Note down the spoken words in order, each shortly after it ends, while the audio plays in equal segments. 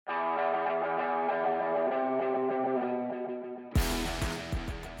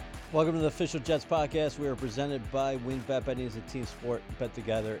Welcome to the official Jets podcast. We are presented by WynnBET. Betting is a team sport. Bet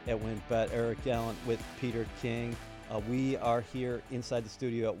together at WynnBET. Eric Gallant with Peter King. We are here inside the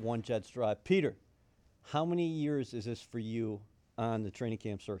studio at One Jets Drive. Peter, how many years is this for you on the training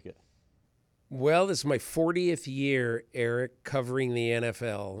camp circuit? Well, this is my 40th year, Eric, covering the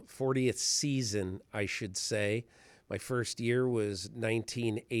NFL. 40th season, I should say. My first year was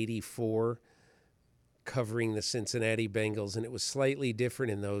 1984, covering the Cincinnati Bengals, and it was slightly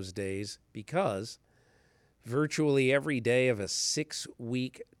different in those days because virtually every day of a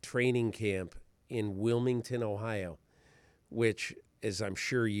 6-week training camp in Wilmington, Ohio, which, as I'm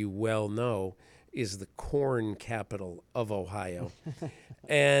sure you well know, is the corn capital of Ohio.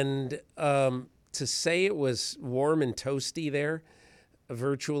 And to say it was warm and toasty there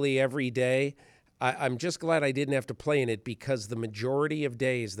virtually every day, I'm just glad I didn't have to play in it, because the majority of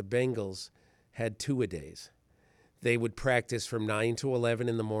days the Bengals had two-a-days. They would practice from 9 to 11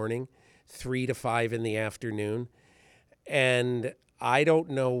 in the morning, 3 to 5 in the afternoon. And I don't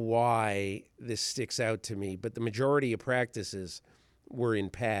know why this sticks out to me, but the majority of practices were in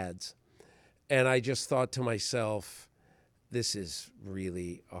pads. And I just thought to myself, this is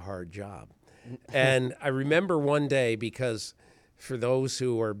really a hard job. And I remember one day, because for those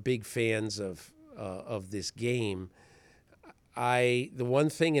who are big fans of this game, the one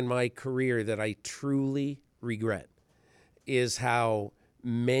thing in my career that I truly regret is how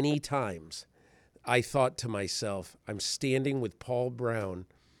many times I thought to myself, I'm standing with Paul Brown,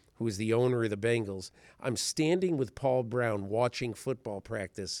 who is the owner of the Bengals. I'm standing with Paul Brown watching football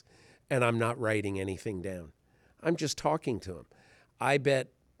practice, and I'm not writing anything down. I'm just talking to him. I bet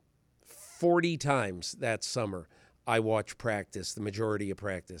 40 times that summer I watched practice, the majority of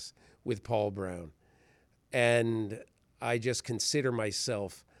practice, with Paul Brown. And I just consider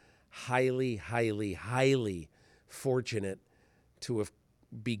myself highly, highly, highly fortunate to have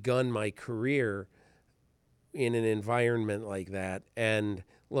begun my career in an environment like that. And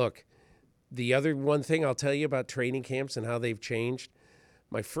look, the other one thing I'll tell you about training camps and how they've changed,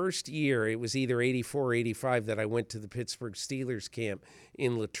 my first year, it was either 84 or 85 that I went to the Pittsburgh Steelers camp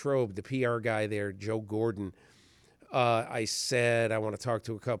in Latrobe. The PR guy there, Joe Gordon, I said, I want to talk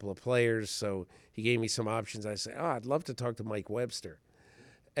to a couple of players. So he gave me some options. I said, I'd love to talk to Mike Webster.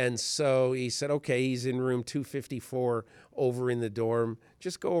 And so he said, okay, he's in room 254 over in the dorm.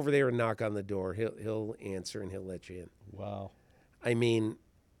 Just go over there and knock on the door. He'll answer and he'll let you in. Wow. I mean,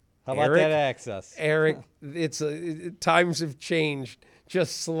 how about that access? Eric, times have changed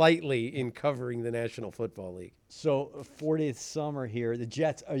just slightly in covering the National Football League. So 40th summer here. The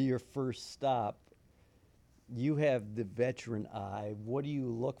Jets are your first stop. You have the veteran eye. What do you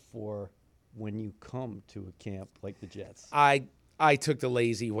look for when you come to a camp like the Jets? I took the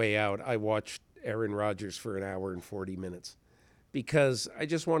lazy way out. I watched Aaron Rodgers for an hour and 40 minutes because I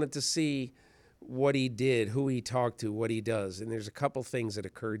just wanted to see what he did, who he talked to, what he does. And there's a couple things that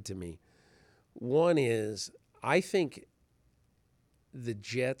occurred to me. One is, I think the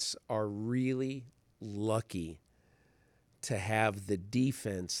Jets are really lucky to have the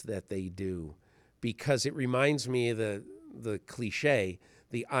defense that they do, because it reminds me of the cliche,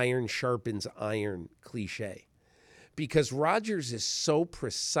 the iron sharpens iron cliche. Because Rodgers is so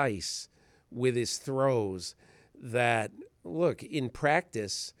precise with his throws that, look, in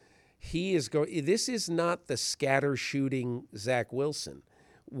practice, this is not the scatter shooting Zach Wilson,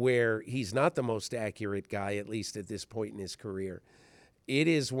 where he's not the most accurate guy, at least at this point in his career. It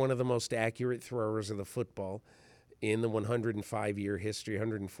is one of the most accurate throwers of the football in the 105-year history,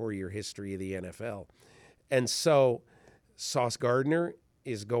 104-year history of the NFL. And so Sauce Gardner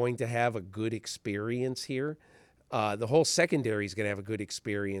is going to have a good experience here. The whole secondary is going to have a good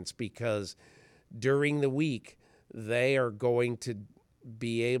experience, because during the week they are going to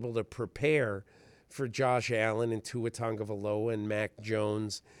be able to prepare for Josh Allen and Tua Tagovailoa and Mac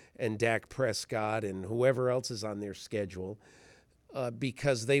Jones and Dak Prescott and whoever else is on their schedule,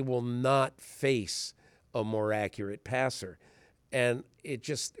 because they will not face a more accurate passer. And it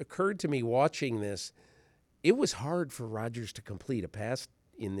just occurred to me watching this, it was hard for Rodgers to complete a pass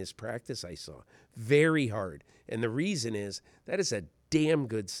in this practice I saw. Very hard. And the reason is that is a damn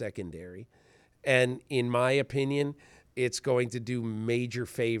good secondary. And in my opinion, it's going to do major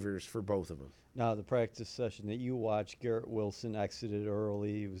favors for both of them. Now, the practice session that you watched, Garrett Wilson exited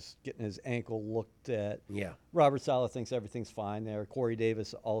early. He was getting his ankle looked at. Yeah. Robert Saleh thinks everything's fine there. Corey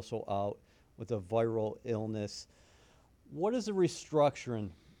Davis also out with a viral illness. What is the restructuring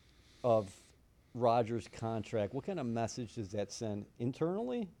of Rodgers' contract? What kind of message does that send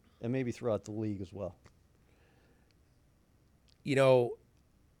internally and maybe throughout the league as well? You know,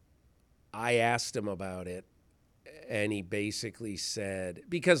 I asked him about it, And he basically said,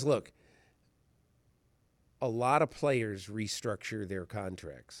 because look, a lot of players restructure their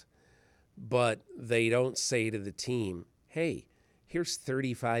contracts, but they don't say to the team, hey, here's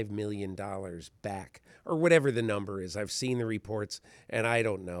 $35 million back, or whatever the number is. I've seen the reports, and I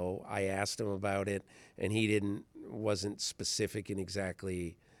don't know. I asked him about it, and he wasn't specific in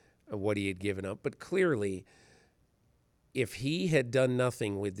exactly what he had given up. But clearly, if he had done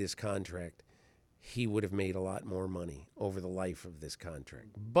nothing with this contract, he would have made a lot more money over the life of this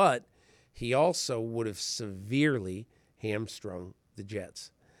contract. But he also would have severely hamstrung the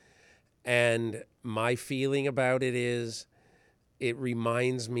Jets. And my feeling about it is it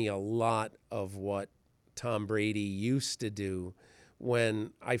reminds me a lot of what Tom Brady used to do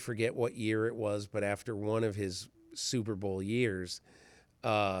when, I forget what year it was, but after one of his Super Bowl years,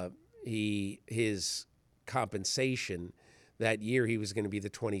 his compensation that year, he was going to be the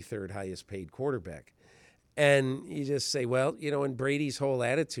 23rd highest paid quarterback. And you just say, well, and Brady's whole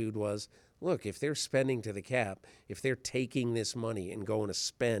attitude was, look, if they're spending to the cap, if they're taking this money and going to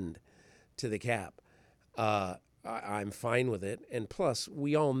spend to the cap, I'm fine with it. And plus,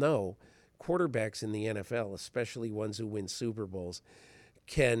 we all know quarterbacks in the NFL, especially ones who win Super Bowls,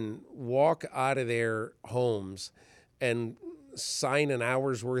 can walk out of their homes and sign an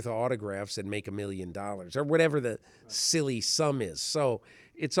hour's worth of autographs and make $1 million or whatever the silly sum is. So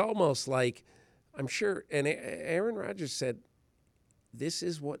it's almost like, I'm sure, and Aaron Rodgers said, this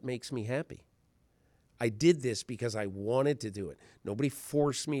is what makes me happy. I did this because I wanted to do it. Nobody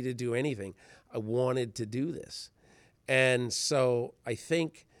forced me to do anything. I wanted to do this. And so I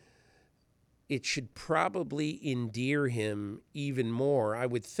think it should probably endear him even more. I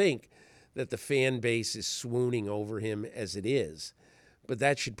would think that the fan base is swooning over him as it is, but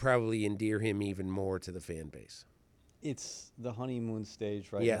that should probably endear him even more to the fan base. It's the honeymoon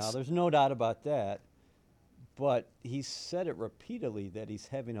stage right Yes. now. There's no doubt about that. But he said it repeatedly that he's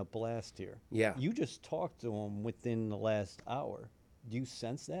having a blast here. Yeah. You just talked to him within the last hour. Do you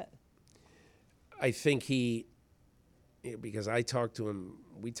sense that? I think because I talked to him,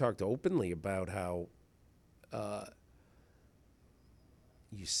 we talked openly about how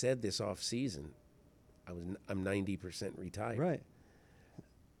you said this off season, I'm 90% retired. Right.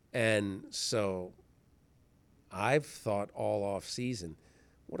 And so I've thought all off season,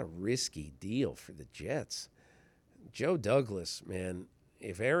 what a risky deal for the Jets. Joe Douglas, man,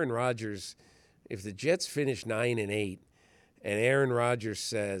 if the Jets finish 9-8 and Aaron Rodgers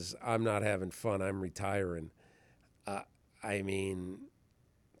says, I'm not having fun, I'm retiring,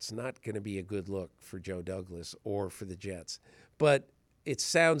 it's not going to be a good look for Joe Douglas or for the Jets. But it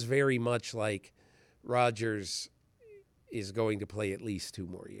sounds very much like Rodgers is going to play at least 2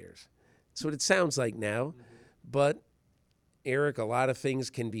 more years. That's what it sounds like now. Mm-hmm. But, Eric, a lot of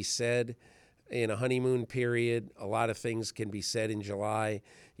things can be said in a honeymoon period. A lot of things can be said in July.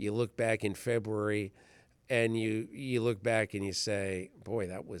 You look back in February, and you look back and you say, boy,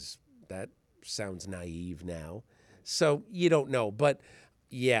 that sounds naive now. So you don't know. But,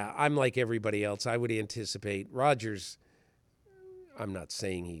 yeah, I'm like everybody else. I would anticipate Rodgers. I'm not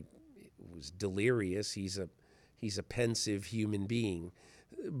saying he was delirious. He's a pensive human being,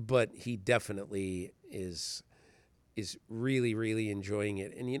 but he definitely is really, really enjoying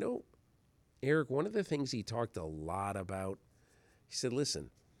it. And, Eric, one of the things he talked a lot about, he said, listen,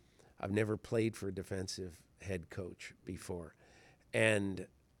 I've never played for a defensive head coach before, and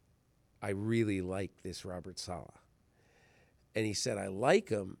I really like this Robert Saleh. And he said, I like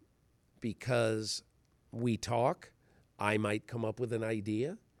him because we talk. I might come up with an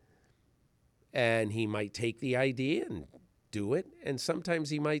idea, and he might take the idea and do it. And sometimes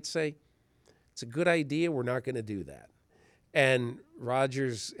he might say, it's a good idea, we're not going to do that. And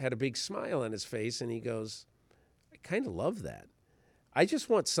Rodgers had a big smile on his face, and he goes, I kind of love that. I just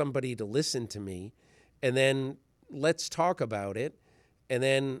want somebody to listen to me, and then let's talk about it, and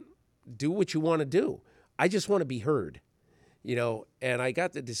then do what you want to do. I just want to be heard, and I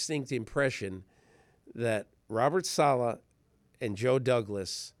got the distinct impression that Robert Saleh and Joe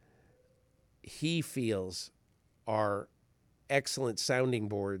Douglas, he feels, are excellent sounding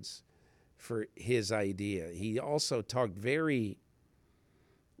boards for his idea. He also talked very,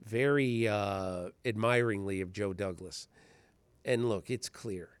 very admiringly of Joe Douglas. And look, it's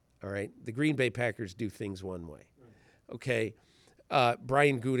clear, all right? The Green Bay Packers do things one way, okay?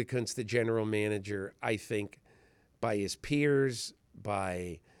 Brian Gutekunst, the general manager, I think by his peers,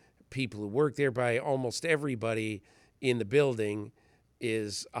 by people who work there, by almost everybody in the building,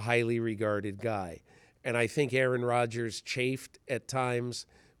 is a highly regarded guy. And I think Aaron Rodgers chafed at times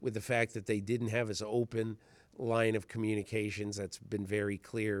with the fact that they didn't have as open line of communications. That's been very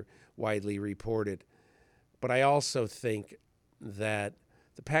clear, widely reported. But I also think that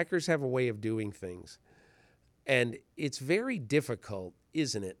the Packers have a way of doing things. And it's very difficult,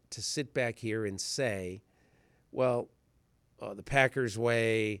 isn't it, to sit back here and say, well, the Packers'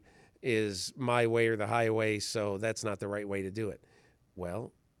 way is my way or the highway, so that's not the right way to do it.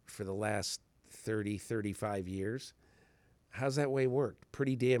 Well, for the last 30, 35 years, how's that way worked?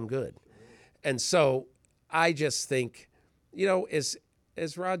 Pretty damn good. And so I just think, as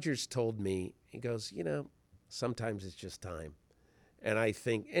Rodgers told me, he goes, sometimes it's just time. And I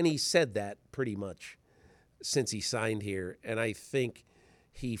think, and he said that pretty much since he signed here. And I think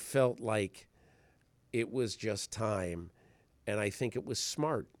he felt like it was just time. And I think it was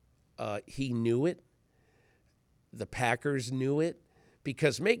smart. He knew it. The Packers knew it.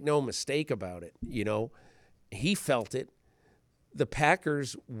 Because make no mistake about it, he felt it. The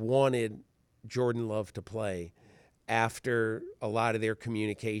Packers wanted Jordan Love to play after a lot of their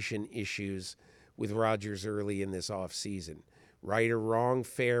communication issues with Rodgers early in this offseason. Right or wrong,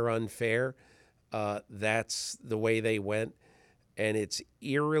 fair, unfair, that's the way they went. And it's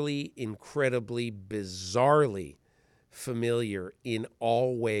eerily, incredibly, bizarrely familiar in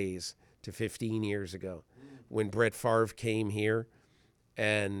all ways to 15 years ago when Brett Favre came here.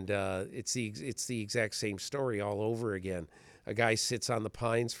 And it's the exact same story all over again. A guy sits on the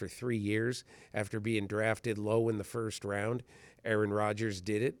Pines for 3 years after being drafted low in the first round. Aaron Rodgers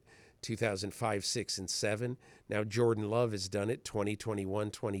did it, 2005, 6, and 7. Now Jordan Love has done it,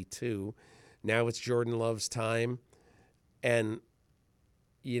 2021, 22. Now it's Jordan Love's time. And,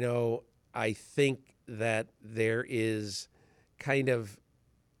 I think that there is kind of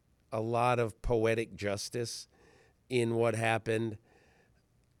a lot of poetic justice in what happened.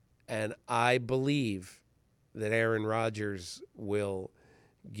 And I believe that Aaron Rodgers will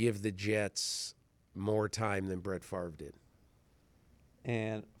give the Jets more time than Brett Favre did.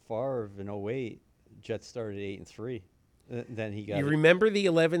 And Favre in 08, Jets started 8-3. Then he got. You remember the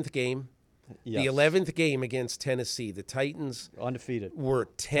 11th game? Yes. The 11th game against Tennessee. The Titans undefeated were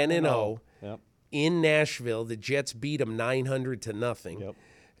 10-0 Yep. in Nashville. The Jets beat them 900-0. Yep.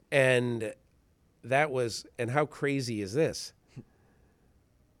 And that was, and how crazy is this?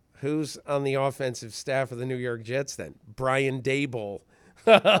 Who's on the offensive staff of the New York Jets then? Brian Daboll.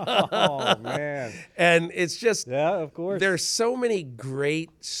 Oh, man. And it's just, Yeah, of course. There's so many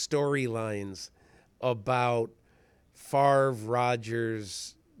great storylines about Favre,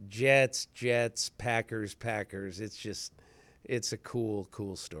 Rodgers, Jets, Packers. It's a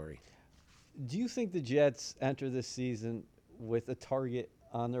cool story. Do you think the Jets enter this season with a target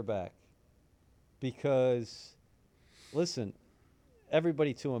on their back? Because, listen,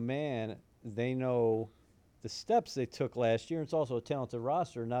 everybody to a man, they know the steps they took last year. It's also a talented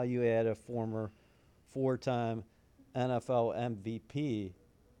roster. Now you add a former 4-time NFL MVP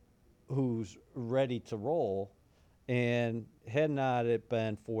who's ready to roll. And had not it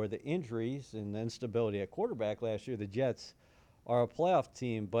been for the injuries and the instability at quarterback last year, the Jets are a playoff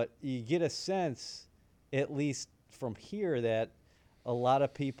team. But you get a sense, at least from here, that a lot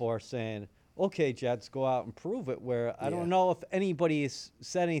of people are saying, okay, Jets, go out and prove it, where I don't know if anybody has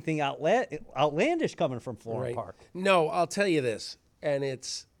said anything outlandish coming from Florham Park. No, I'll tell you this, and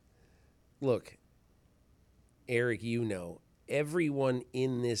it's, look, Eric, everyone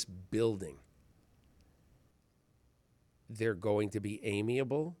in this building, they're going to be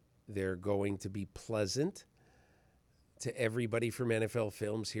amiable. They're going to be pleasant to everybody from NFL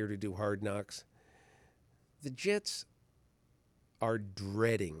Films here to do Hard Knocks. The Jets are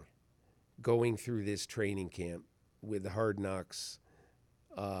dreading going through this training camp with the Hard Knocks,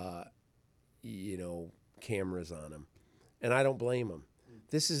 cameras on them. And I don't blame them.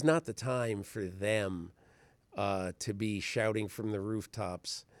 This is not the time for them to be shouting from the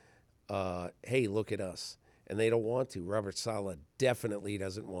rooftops, hey, look at us. And they don't want to. Robert Saleh definitely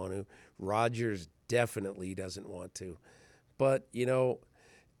doesn't want to. Rodgers definitely doesn't want to. But,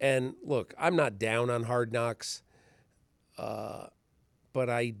 and look, I'm not down on Hard Knocks, but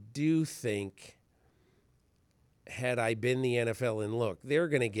I do think, had I been the NFL, and look, they're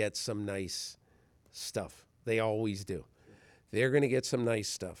going to get some nice stuff. They always do. They're going to get some nice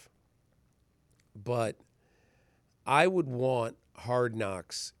stuff. But I would want Hard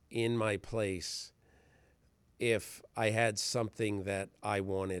Knocks in my place if I had something that I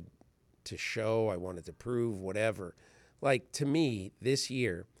wanted to show, I wanted to prove, whatever. Like, to me, this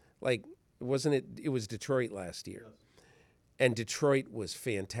year, like, it was Detroit last year. Yes. And Detroit was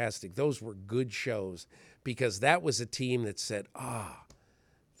fantastic. Those were good shows because that was a team that said,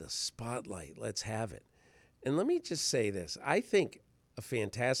 the spotlight, let's have it. And let me just say this. I think a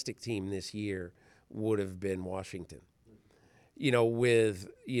fantastic team this year would have been Washington. with,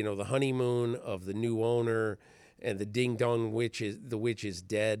 the honeymoon of the new owner and the ding-dong the witch is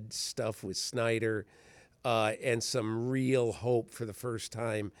dead stuff with Snyder, and some real hope for the first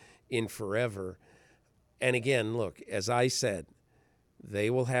time in forever. And again, look, as I said, they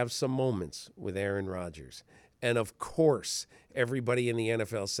will have some moments with Aaron Rodgers. And of course, everybody in the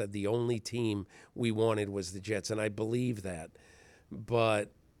NFL said the only team we wanted was the Jets, and I believe that.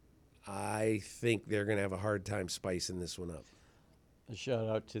 But I think they're going to have a hard time spicing this one up. A shout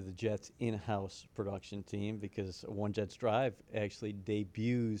out to the Jets in-house production team, because One Jets Drive actually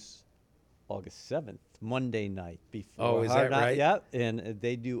debuts August 7th, Monday night before. Oh, is that right? Yeah, and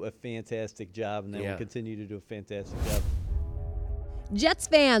they do a fantastic job, and they will continue to do a fantastic job. Jets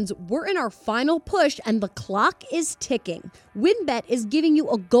fans, we're in our final push and the clock is ticking. WynnBET is giving you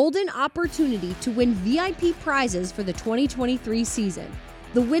a golden opportunity to win VIP prizes for the 2023 season.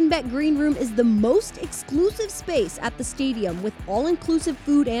 The WynnBET Green Room is the most exclusive space at the stadium, with all-inclusive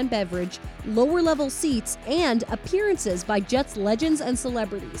food and beverage, lower-level seats, and appearances by Jets legends and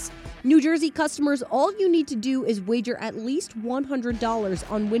celebrities. New Jersey customers, all you need to do is wager at least $100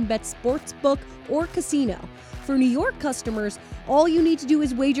 on WynnBET Sportsbook or Casino. For New York customers, all you need to do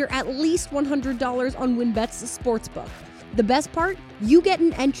is wager at least $100 on WynnBET's Sportsbook. The best part? You get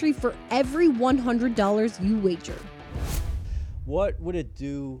an entry for every $100 you wager. What would it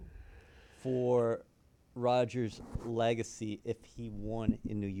do for Rodgers' legacy if he won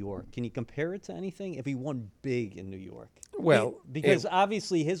in New York? Can you compare it to anything if he won big in New York? Well, because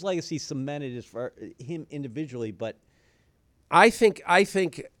obviously his legacy cemented is for him individually, but I think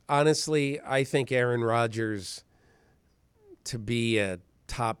honestly, I think Aaron Rodgers, to be a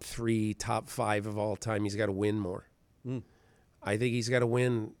top 3, top 5 of all time, he's got to win more. I think he's got to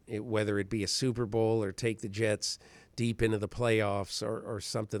win, whether it be a Super Bowl or take the Jets deep into the playoffs or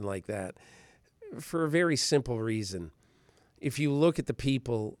something like that, for a very simple reason. If you look at the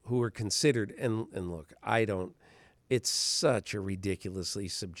people who are considered, and look, it's such a ridiculously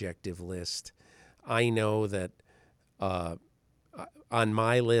subjective list. I know that on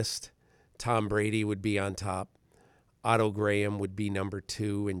my list, Tom Brady would be on top. Otto Graham would be number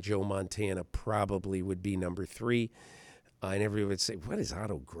 2, and Joe Montana probably would be number 3. And everyone would say, what is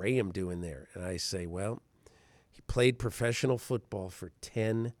Otto Graham doing there? And I say, well, he played professional football for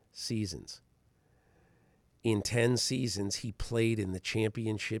 10 seasons. In 10 seasons, he played in the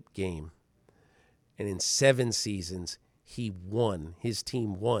championship game. And in 7 seasons, his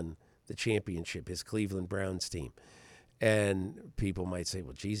team won the championship, his Cleveland Browns team. And people might say,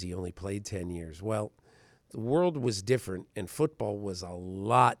 well, geez, he only played 10 years. Well, the world was different, and football was a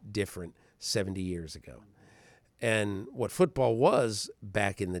lot different 70 years ago. And what football was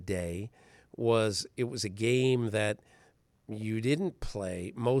back in the day was it was a game that you didn't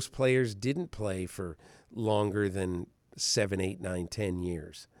play. Most players didn't play for longer than 7, 8, 9, 10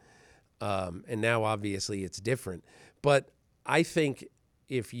 years. And now, obviously, it's different. But I think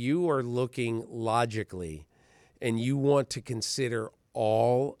if you are looking logically and you want to consider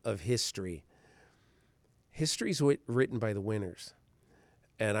all of history, history's written by the winners.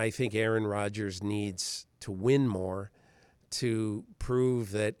 And I think Aaron Rodgers needs to win more to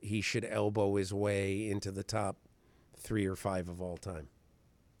prove that he should elbow his way into the top 3 or 5 of all time.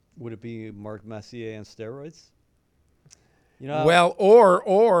 Would it be Mark Messier on steroids? Well, or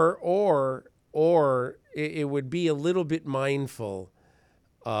it would be a little bit mindful.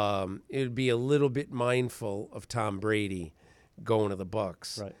 It would be a little bit mindful of Tom Brady going to the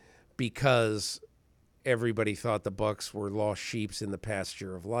Bucs, right? Because everybody thought the Bucs were lost sheep in the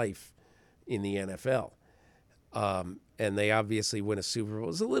pasture of life in the NFL. And they obviously win a Super Bowl. It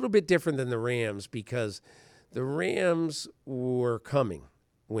was a little bit different than the Rams because the Rams were coming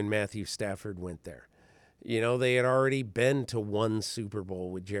when Matthew Stafford went there. They had already been to 1 Super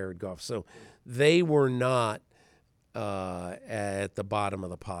Bowl with Jared Goff. So they were not at the bottom of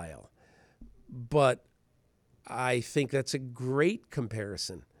the pile. But I think that's a great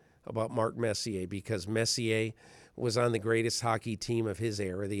comparison about Mark Messier, because Messier was on the greatest hockey team of his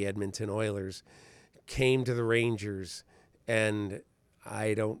era, the Edmonton Oilers, came to the Rangers, and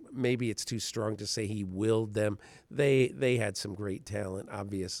maybe it's too strong to say he willed them. They had some great talent,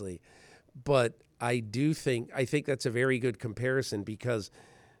 obviously. But I think that's a very good comparison, because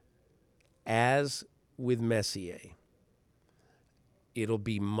as with Messier, it'll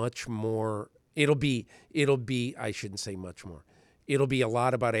be I shouldn't say much more. It'll be a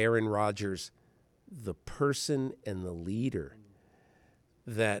lot about Aaron Rodgers, the person and the leader,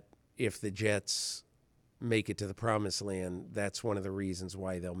 that if the Jets make it to the promised land, that's one of the reasons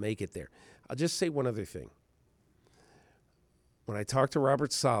why they'll make it there. I'll just say one other thing. When I talked to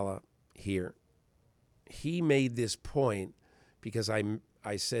Robert Saleh here, he made this point because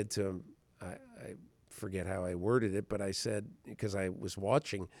I said to him, I forget how I worded it, but I said, because I was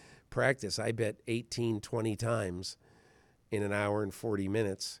watching practice, I bet 18, 20 times in an hour and 40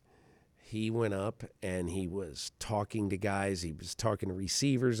 minutes. He went up and he was talking to guys. He was talking to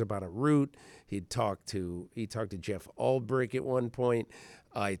receivers about a route. He talked to Jeff Ulbrich at one point.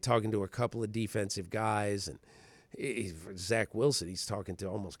 Talking to a couple of defensive guys, and Zach Wilson he's talking to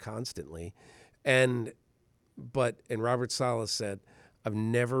almost constantly. And Robert Saleh said, I've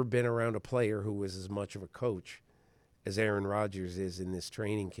never been around a player who was as much of a coach as Aaron Rodgers is in this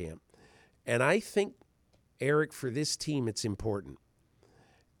training camp. And I think, Eric, for this team, it's important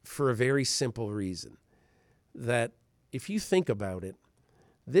for a very simple reason, that if you think about it,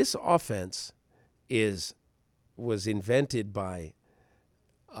 this offense was invented by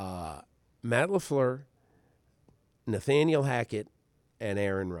Matt LaFleur, Nathaniel Hackett, and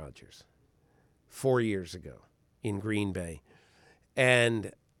Aaron Rodgers 4 years ago in Green Bay.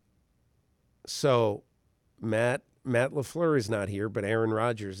 And so Matt LaFleur is not here, but Aaron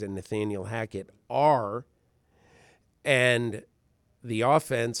Rodgers and Nathaniel Hackett are. And the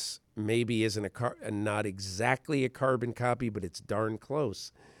offense maybe isn't not exactly a carbon copy, but it's darn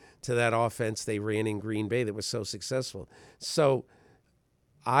close to that offense they ran in Green Bay that was so successful. So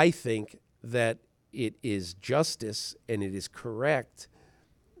I think that it is justice and it is correct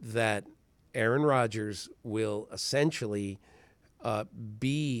that Aaron Rodgers will essentially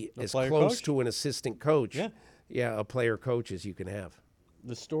be as close to an assistant coach, a player coach as you can have.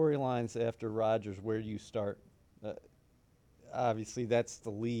 The storylines after Rodgers, where do you start? Obviously, that's the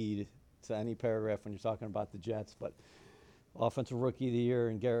lead to any paragraph when you're talking about the Jets, but Offensive Rookie of the Year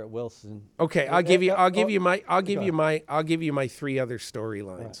and Garrett Wilson. Okay, I'll give you my three other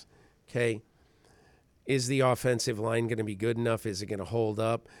storylines. Right. Okay, is the offensive line going to be good enough? Is it going to hold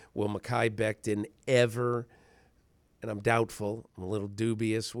up? Will Mekhi Becton ever? And I'm doubtful. I'm a little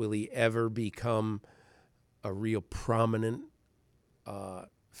dubious. Will he ever become a real prominent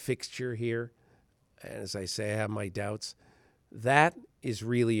fixture here? And as I say, I have my doubts. That is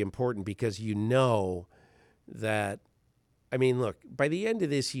really important because you know that. I mean, look, by the end of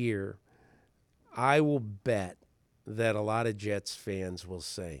this year, I will bet that a lot of Jets fans will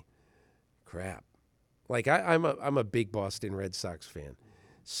say, crap. Like, I'm a big Boston Red Sox fan.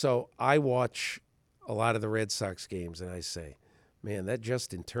 So I watch a lot of the Red Sox games, and I say, man, that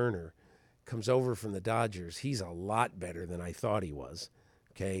Justin Turner comes over from the Dodgers. He's a lot better than I thought he was,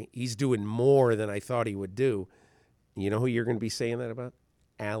 okay? He's doing more than I thought he would do. You know who you're going to be saying that about?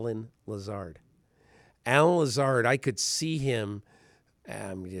 Allen Lazard. Allen Lazard, I could see him,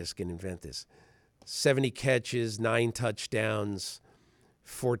 I'm just going to invent this, 70 catches, 9 touchdowns,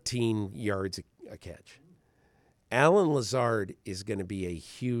 14 yards a catch. Allen Lazard is going to be a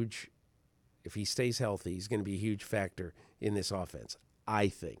huge, if he stays healthy, he's going to be a huge factor in this offense, I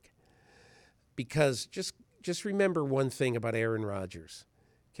think. Because just remember one thing about Aaron Rodgers.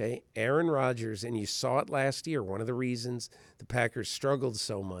 Okay, Aaron Rodgers, and you saw it last year, one of the reasons the Packers struggled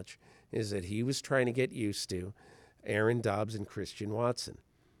so much is that he was trying to get used to Aaron Dobbs and Christian Watson.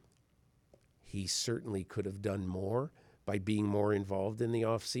 He certainly could have done more by being more involved in the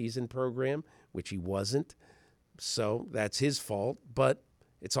offseason program, which he wasn't. So that's his fault, but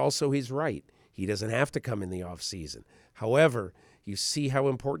it's also his right. He doesn't have to come in the offseason. However, you see how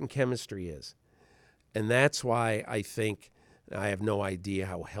important chemistry is. And that's why I think, I have no idea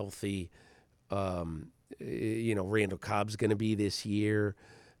how healthy, Randall Cobb's going to be this year.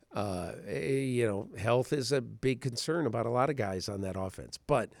 Health is a big concern about a lot of guys on that offense.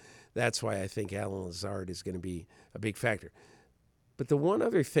 But that's why I think Allen Lazard is going to be a big factor. But the one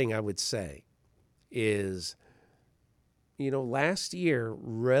other thing I would say is, last year,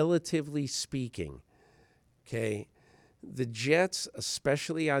 relatively speaking, okay, the Jets,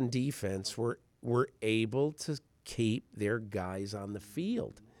 especially on defense, were able to keep their guys on the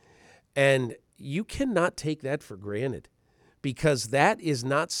field. And you cannot take that for granted because that is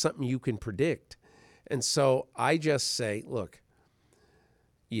not something you can predict. And so I just say, look,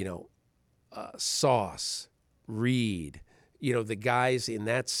 Sauce, Reed, the guys in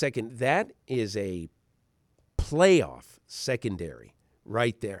that second, that is a playoff secondary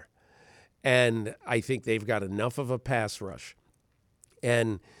right there. And I think they've got enough of a pass rush.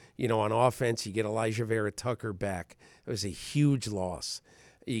 And on offense, you get Elijah Vera-Tucker back. It was a huge loss.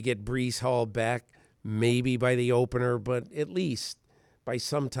 You get Breece Hall back, maybe by the opener, but at least by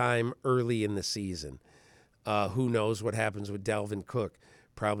sometime early in the season. Who knows what happens with Dalvin Cook?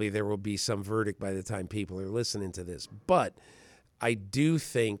 Probably there will be some verdict by the time people are listening to this. But I do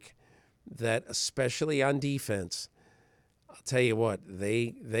think that, especially on defense, I'll tell you what,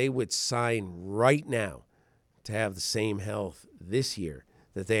 they would sign right now to have the same health this year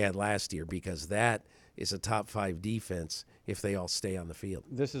that they had last year, because that is a top 5 defense if they all stay on the field.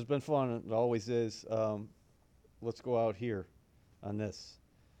 This has been fun. It always is. Let's go out here on this.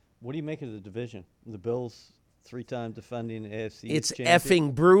 What do you make of the division? The Bills, 3-time defending AFC It's champion.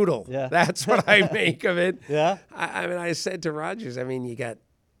 effing brutal. Yeah. That's what I make of it. Yeah. I mean, I said to Rodgers, I mean, you got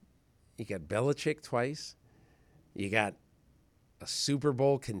Belichick twice. You got a Super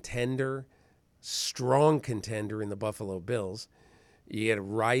Bowl contender, strong contender in the Buffalo Bills. You get a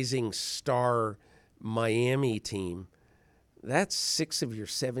rising star Miami team. That's 6 of your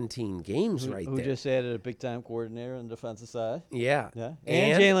 17 games right there. Who just added a big-time coordinator on the defensive side. Yeah. Yeah.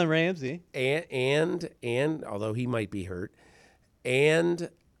 And Jalen Ramsey. And although he might be hurt. And,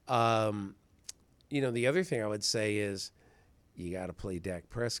 the other thing I would say is you got to play Dak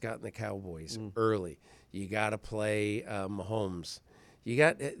Prescott and the Cowboys early. You got to play Mahomes.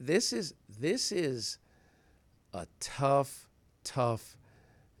 This is a tough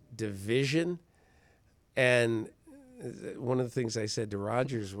division. And one of the things I said to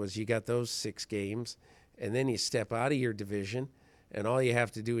Rodgers was you got those 6 games, and then you step out of your division, and all you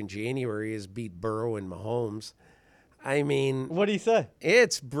have to do in January is beat Burrow and Mahomes. I mean, What did he say?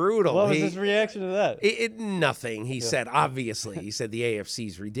 it's brutal. What was his reaction to that? Nothing. He said, obviously, he said the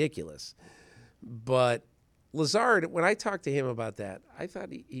AFC's ridiculous. But Lazard, when I talked to him about that, I thought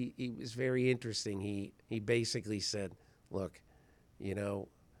he was very interesting. He basically said, look, and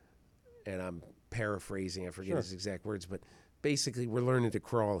I'm paraphrasing, I forget his exact words, but basically we're learning to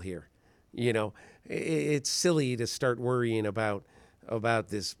crawl here. It's silly to start worrying about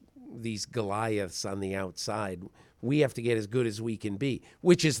these Goliaths on the outside. We have to get as good as we can be,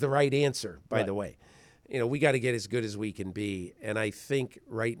 which is the right answer, by the way. We got to get as good as we can be. And I think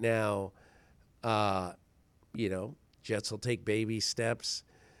right now, Jets will take baby steps.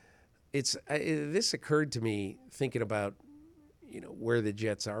 This occurred to me thinking about, where the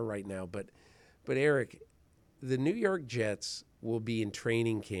Jets are right now. But Eric, the New York Jets will be in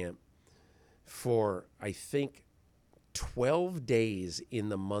training camp for, I think, 12 days in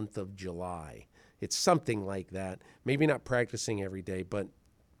the month of July. It's something like that. Maybe not practicing every day, but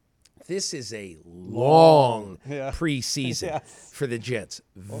this is a long preseason for the Jets.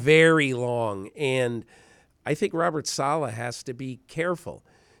 Very long. And I think Robert Saleh has to be careful.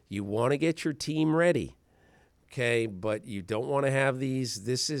 You want to get your team ready, okay? But you don't want to have these.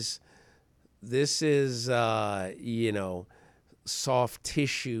 This is soft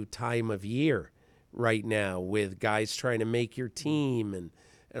tissue time of year right now with guys trying to make your team and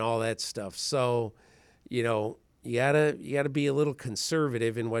all that stuff. So, you gotta be a little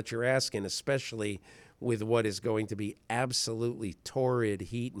conservative in what you're asking, especially with what is going to be absolutely torrid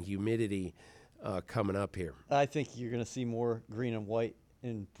heat and humidity coming up here. I think you're going to see more green and white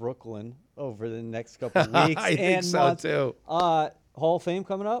in Brooklyn over the next couple of weeks. I think so months. too. Hall of Fame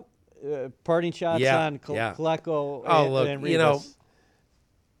coming up. Parting shots on Klecko and Revis.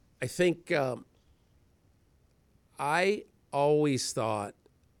 I think I always thought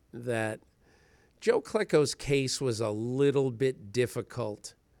that Joe Klecko's case was a little bit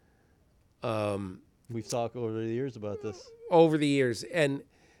difficult. We've talked over the years about this. Over the years. And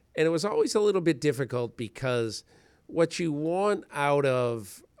it was always a little bit difficult because what you want out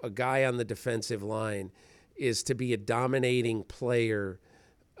of a guy on the defensive line is to be a dominating player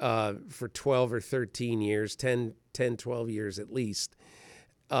for 12 or 13 years, 10, 12 years at least.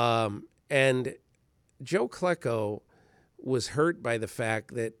 And Joe Klecko was hurt by the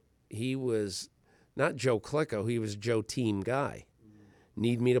fact that he was not Joe Klecko, he was Joe Team guy.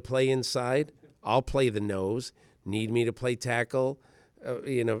 Need me to play inside? I'll play the nose. Need me to play tackle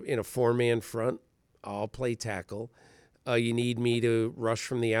in a 4-man front? I'll play tackle. You need me to rush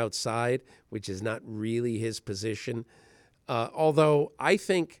from the outside, which is not really his position. Although I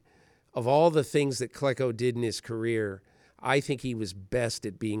think of all the things that Klecko did in his career, I think he was best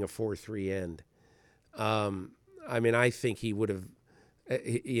at being a 4-3 end. I think he would have,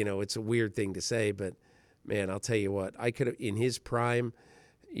 it's a weird thing to say, but man, I'll tell you what, I could have, in his prime,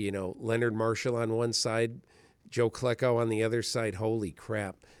 Leonard Marshall on one side, Joe Klecko on the other side, holy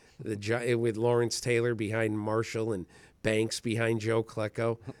crap. With Lawrence Taylor behind Marshall and Banks behind Joe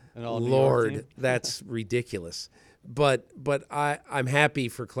Klecko. Lord, that's ridiculous. But I'm happy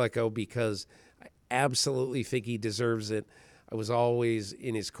for Klecko because I absolutely think he deserves it. I was always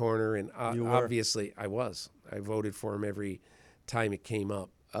in his corner, and obviously I was. I voted for him every time it came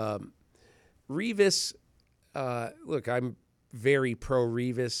up. Revis, look, I'm very pro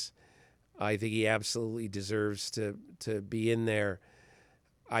Revis. I think he absolutely deserves to be in there.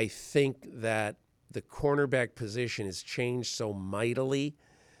 I think that the cornerback position has changed so mightily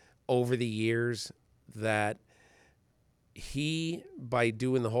over the years that he, by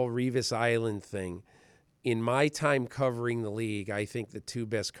doing the whole Revis Island thing, in my time covering the league, I think the two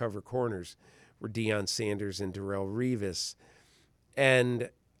best cover corners were Deion Sanders and Darrelle Revis. And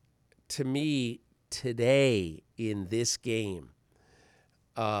to me, today in this game,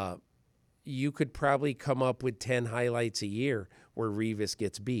 you could probably come up with 10 highlights a year where Revis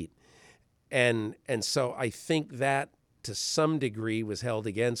gets beat. And so I think that to some degree was held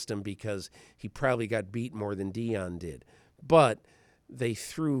against him because he probably got beat more than Deion did. But they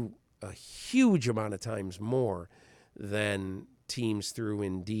threw a huge amount of times more than teams threw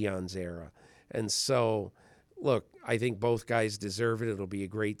in Deion's era. And so, look, I think both guys deserve it. It'll be a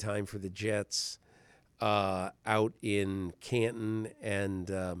great time for the Jets out in Canton.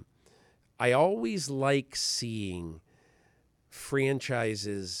 And I always like seeing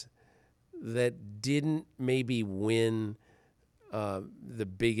franchises that didn't maybe win the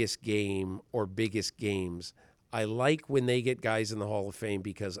biggest game or biggest games. I like when they get guys in the Hall of Fame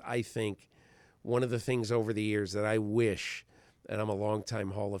because I think one of the things over the years that I wish, and I'm a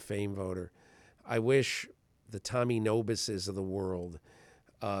longtime Hall of Fame voter, I wish the Tommy Nobises of the world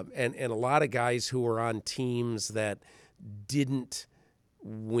and a lot of guys who were on teams that didn't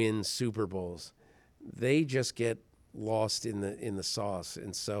win Super Bowls, they just get lost in the sauce.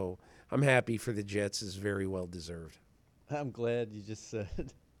 And so I'm happy for the Jets. It's very well deserved. I'm glad you just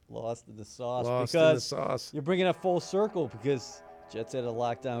said lost in the sauce. Lost because in the sauce. You're bringing it full circle because Jets had a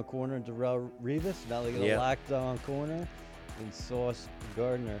lockdown corner in Darrelle Revis. Now they got a lockdown corner in Sauce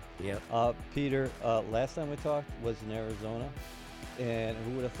Gardner. Yeah. Peter, last time we talked was in Arizona, and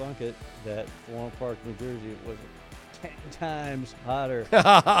who would have thunk it that Florham Park, New Jersey was 10 times hotter.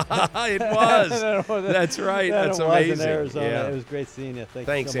 It was. That's right. That's amazing. In Arizona. Yeah. It was great seeing you.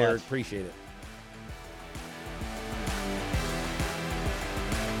 Thanks, so much. Eric. Appreciate it.